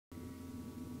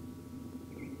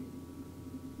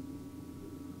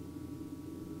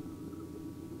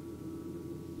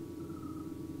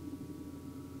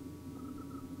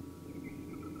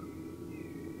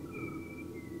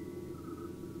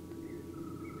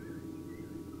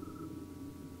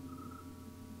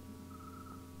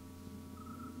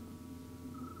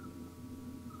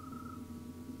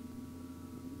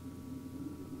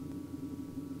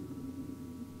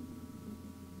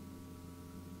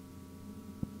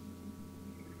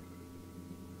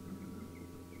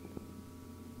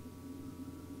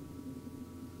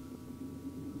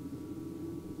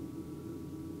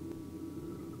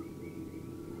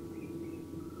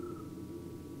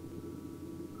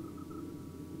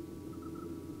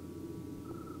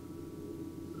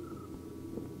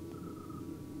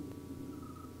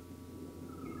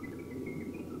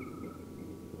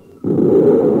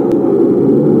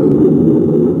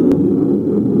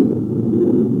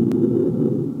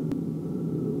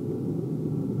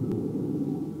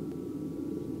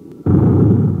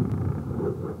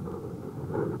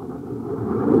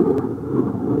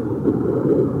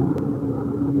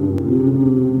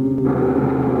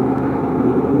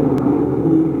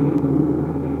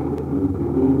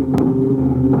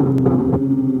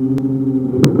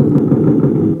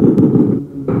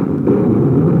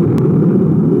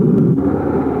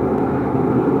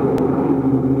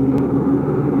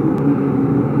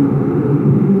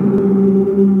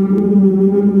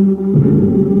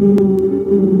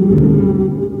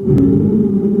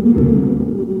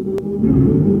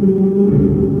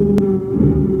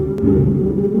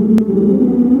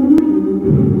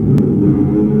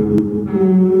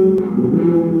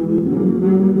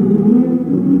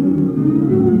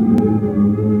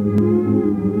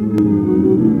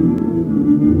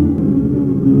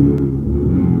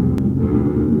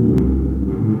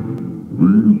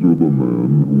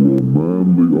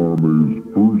Army's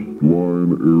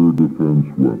first-line air defense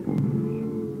weapons.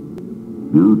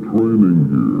 Their training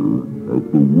here at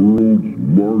the world's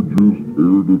largest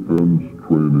air defense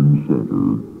training center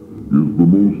is the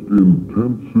most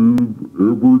intensive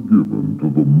ever given to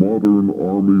the modern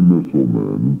Army missile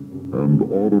men and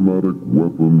automatic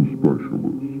weapons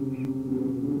specialists.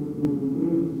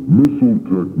 Missile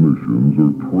technicians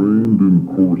are trained in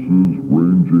courses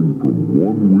ranging from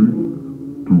 1 week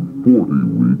to 40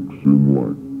 weeks in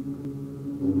length.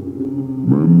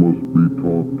 Men must be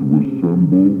taught to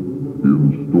assemble,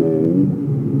 install,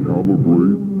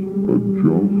 calibrate,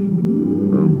 adjust,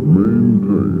 and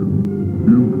maintain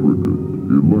intricate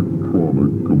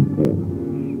electronic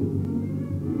components.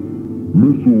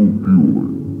 Missile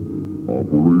fueling,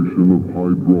 operation of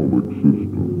hydraulic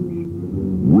systems,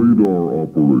 radar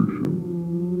operation,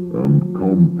 and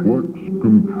complex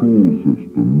control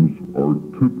systems are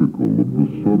typical of the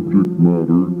subject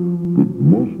matter that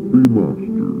must be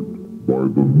mastered by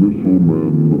the missile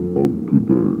men of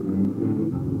today.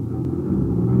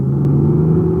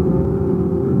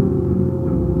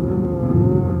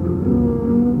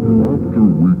 After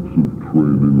weeks of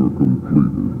training are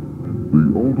completed, the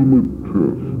ultimate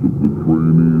test of the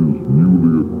trainee's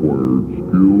newly acquired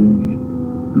skills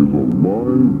is a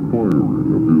live firing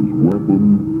of his weapon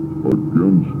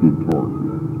against a target.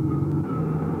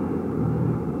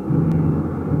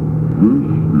 This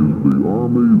is the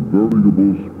Army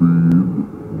Variable Speed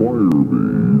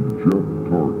Firebee jet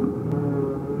target.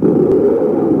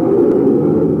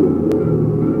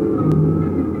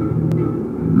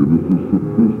 It is a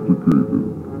sophisticated,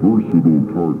 versatile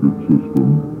target system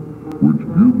which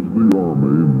gives the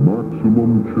Army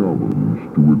maximum challenge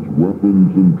to its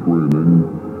weapons and training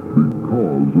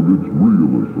because of its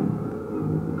realism.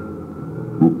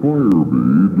 The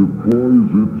Firebee deploys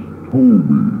its tow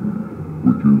beam,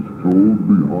 which is towed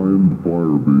behind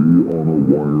Firebee on a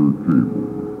wire cable.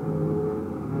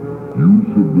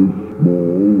 Use of this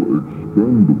small,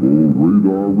 expendable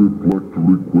radar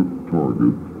reflector-equipped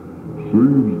target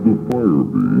saves the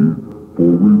Firebee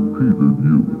for repeated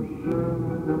use.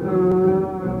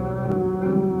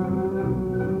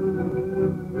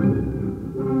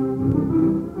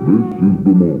 This is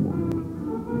the moment.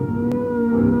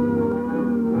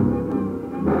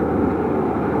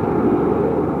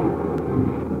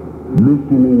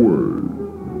 Missile away.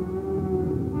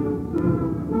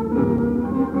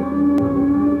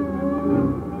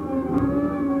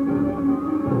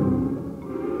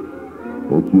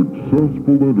 A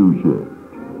successful intercept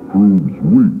proves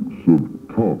weeks of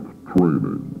tough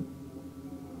training.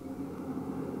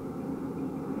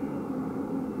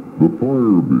 The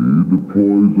Firebee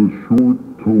deploys a short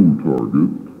tow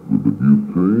target with a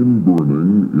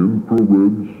butane-burning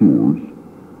infrared source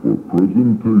for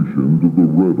presentation to the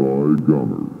red-eye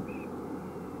gunners.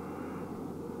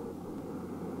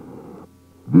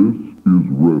 This is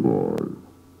red-eye.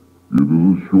 It is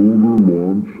a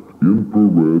shoulder-launched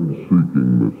infrared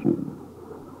seeking missile,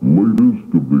 latest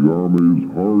of the Army's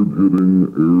hard-hitting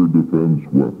air defense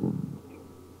weapons.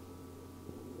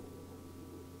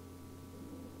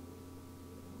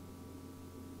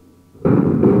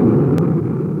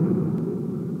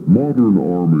 Modern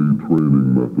Army training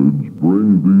methods bring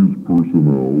these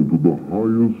personnel to the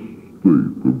highest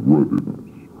state of readiness.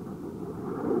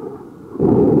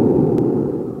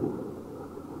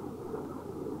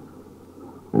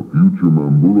 A future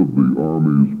member of the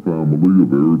Army's family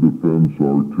of air defense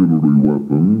artillery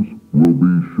weapons will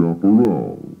be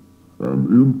Chaparral, an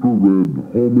infrared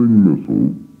homing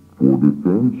missile for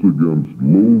defense against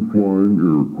low-flying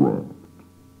aircraft.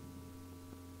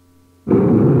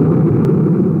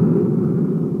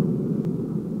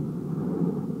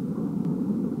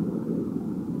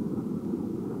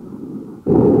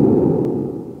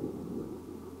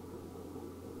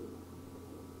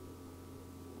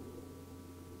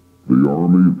 The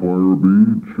Army Firebee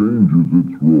changes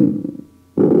its role.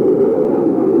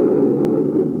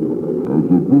 As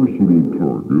a versatile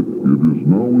target, it is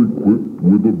now equipped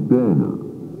with a banner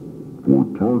for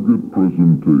target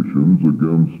presentations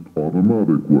against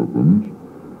automatic weapons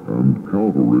and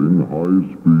countering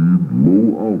high-speed,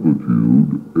 low-altitude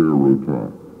air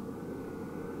attack.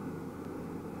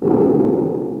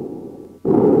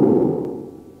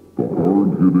 The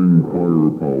hard-hitting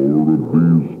firepower of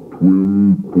these twin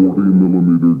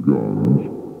 40mm guns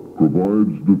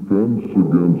provides defense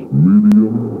against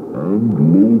medium and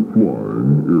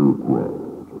low-flying aircraft.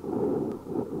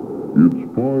 Its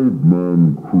 5-man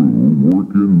crew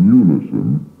work in unison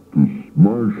to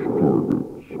smash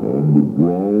targets on the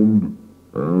ground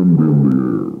and in the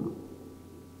air.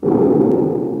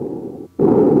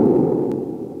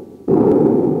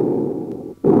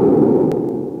 The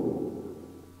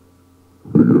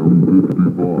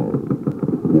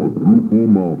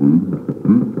mounted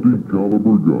 50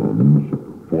 caliber guns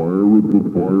fire at the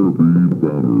Fire B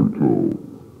banner tow.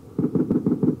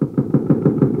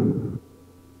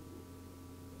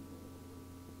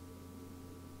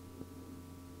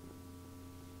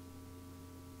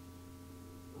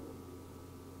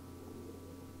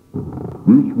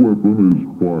 This weapon is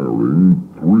firing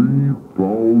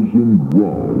 3,000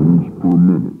 rounds per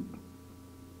minute.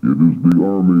 It is the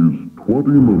Army's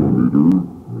 20mm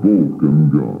Vulcan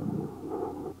gun.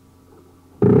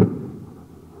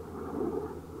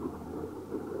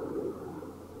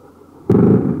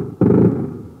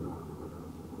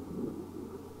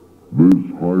 This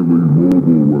highly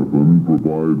mobile weapon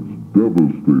provides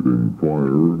devastating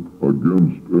fire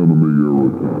against enemy air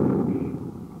attacks.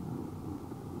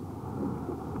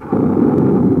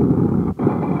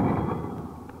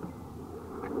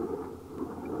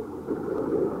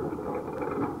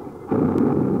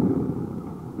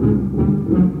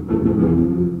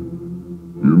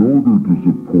 In order to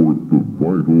support the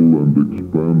vital and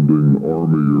expanding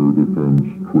Army Air Defense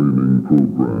Training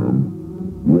Program,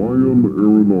 Ryan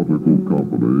Aeronautical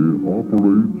Company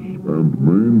operates and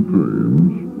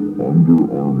maintains, under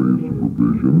Army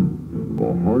supervision, a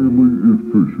highly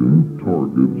efficient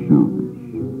target service.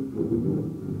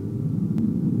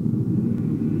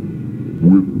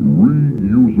 With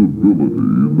reusability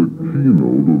the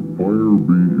keynote of Fire B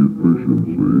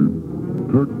efficiency,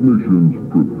 technicians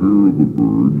prepare the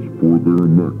birds for their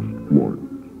next flight.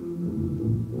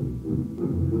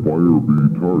 Fire B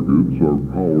targets are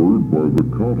powered by the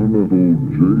Continental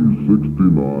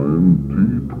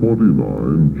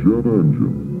J69T29 jet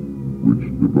engine, which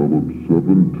develops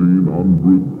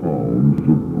 1,700 pounds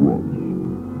of thrust.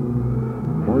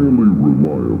 Highly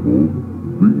reliable,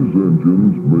 these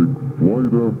engines make flight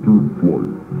after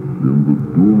flight in the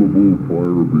durable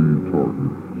Fire B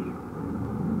targets.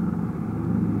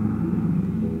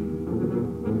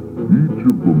 Each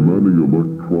of the many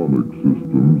electronic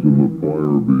systems in the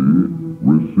Fire B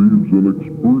receives an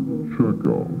expert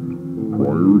checkout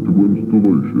prior to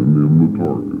installation in the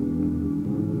target.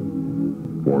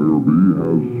 Fire B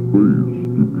has space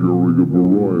to carry a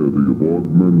variety of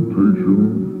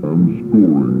augmentation and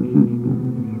scoring systems.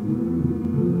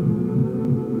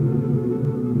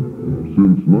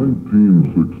 Since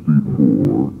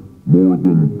 1964, more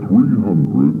than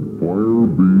 300 Fire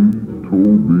B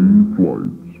TOW B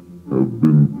flights have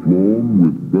been flown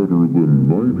with better than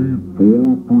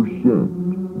 94%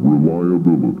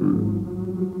 reliability.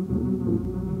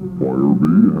 Fire B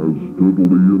has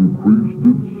steadily increased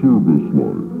its service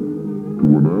life to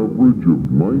an average of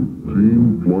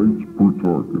 19 flights per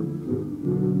target,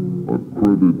 a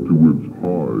credit to its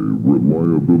high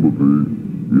reliability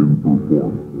in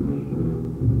performance.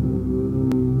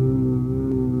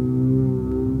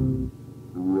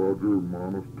 Roger,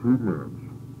 -2 minutes.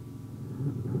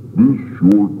 This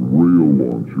short rail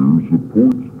launcher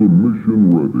supports the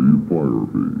mission-ready Fire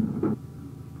B.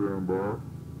 Stand by.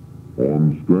 On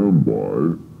standby,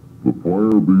 the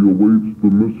Fire B awaits the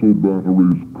missile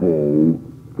battery's call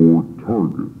for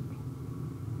target.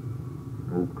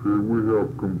 Okay, we have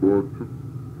combustion.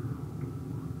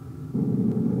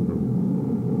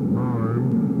 9,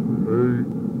 8,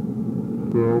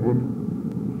 7,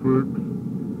 6,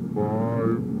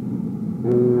 5,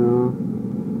 4,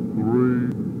 3,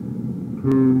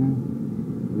 2,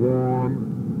 1,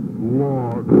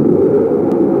 launch.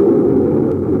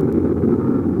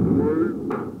 Wait,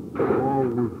 all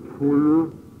is clear.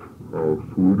 How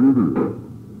sweet it is.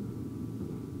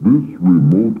 This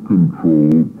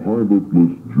remote-control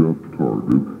pilotless jet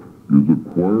target is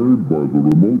acquired by the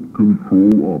remote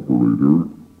control operator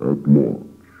at launch.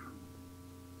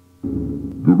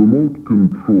 The remote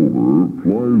controller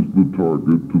flies the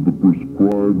target to the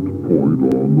prescribed point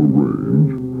on the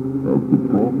range at the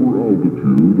proper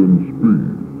altitude and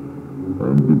speed,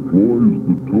 and deploys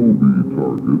the TOW B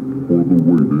target for the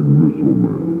waiting missile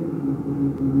man.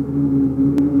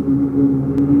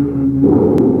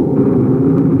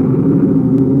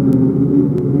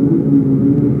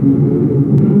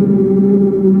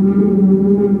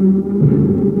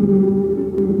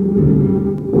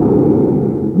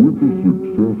 With a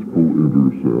successful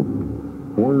intercept,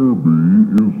 Fire B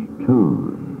is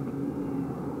turned,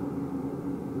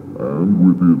 and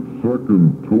with its second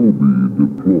TOW B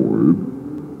deployed,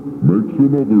 makes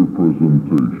another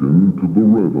presentation to the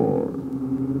red eye.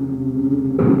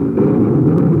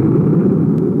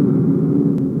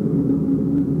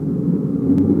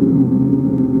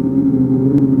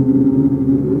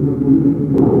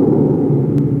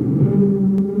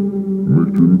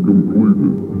 Mission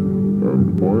completed, and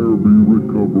Fire B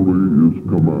recovery is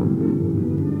commanded.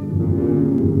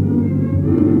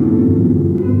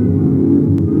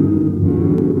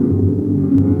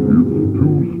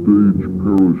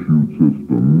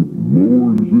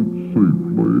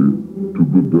 to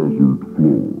the desert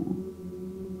floor.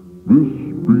 This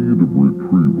speed of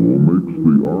retrieval makes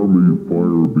the Army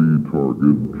Fire Bee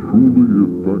target truly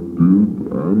effective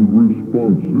and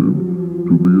responsive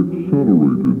to the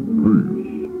accelerated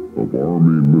pace of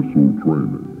Army missile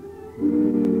training.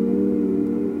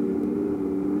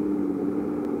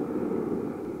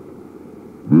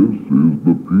 This is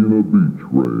the Pena Beach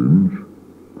Range,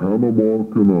 Panama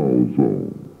Canal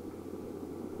Zone.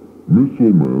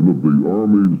 Missilemen of the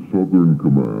Army's Southern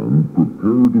Command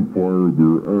prepare to fire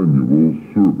their annual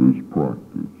service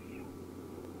practice.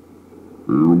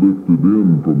 Airlifted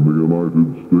in from the United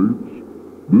States,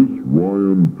 this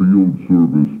Ryan Field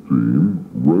Service team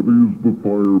readies the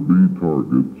Fire Bee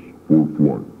targets for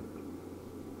flight.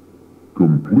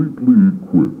 Completely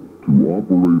equipped to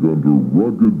operate under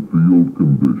rugged field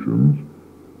conditions,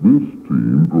 this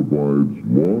team provides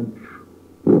launch,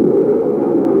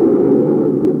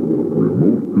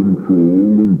 remote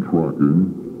control and tracking,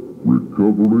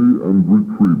 recovery and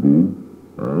retrieval,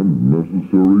 and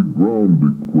necessary ground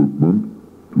equipment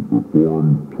to perform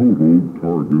total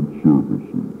target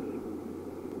services.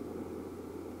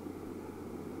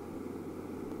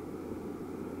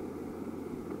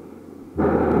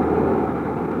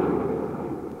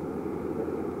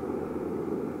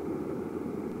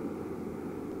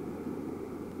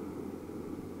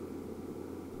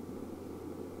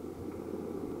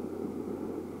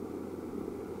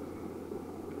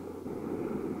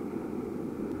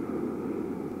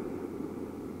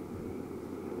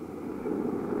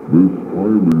 This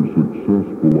highly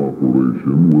successful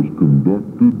operation was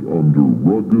conducted under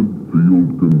rugged field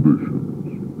conditions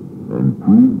and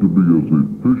proved to be as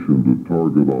efficient a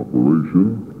target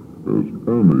operation as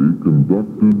any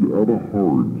conducted at a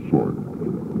hard site.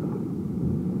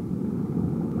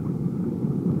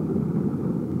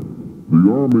 The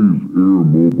Army's air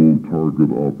mobile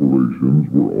target operations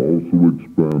were also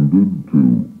expanded to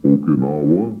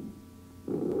Okinawa,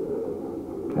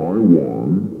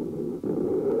 Taiwan,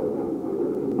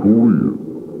 Korea.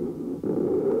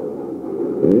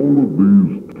 All of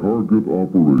these target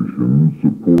operations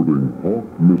supporting Hawk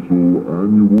missile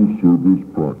annual service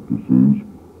practices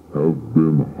have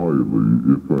been highly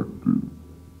effective.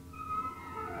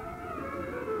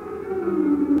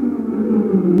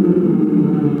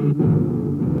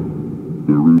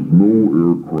 There is no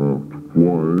aircraft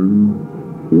flying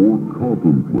or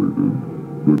contemplated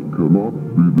that cannot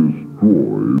be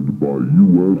destroyed by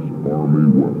U.S. Army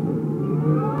weapons.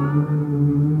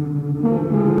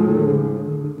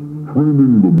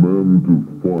 Training the men to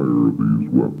fire these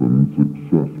weapons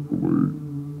successfully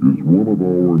is one of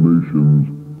our nation's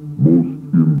most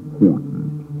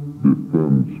important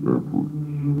defense efforts.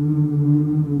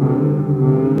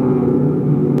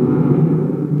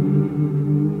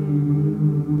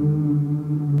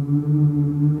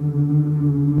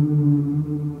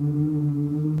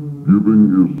 Giving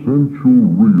essential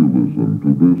realism to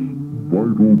this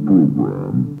vital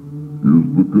program is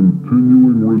the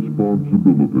continuing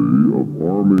responsibility of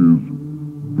Army's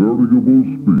variable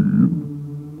speed,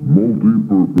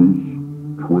 multi-purpose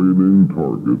training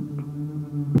target,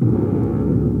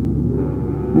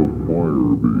 the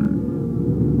Fire Bee.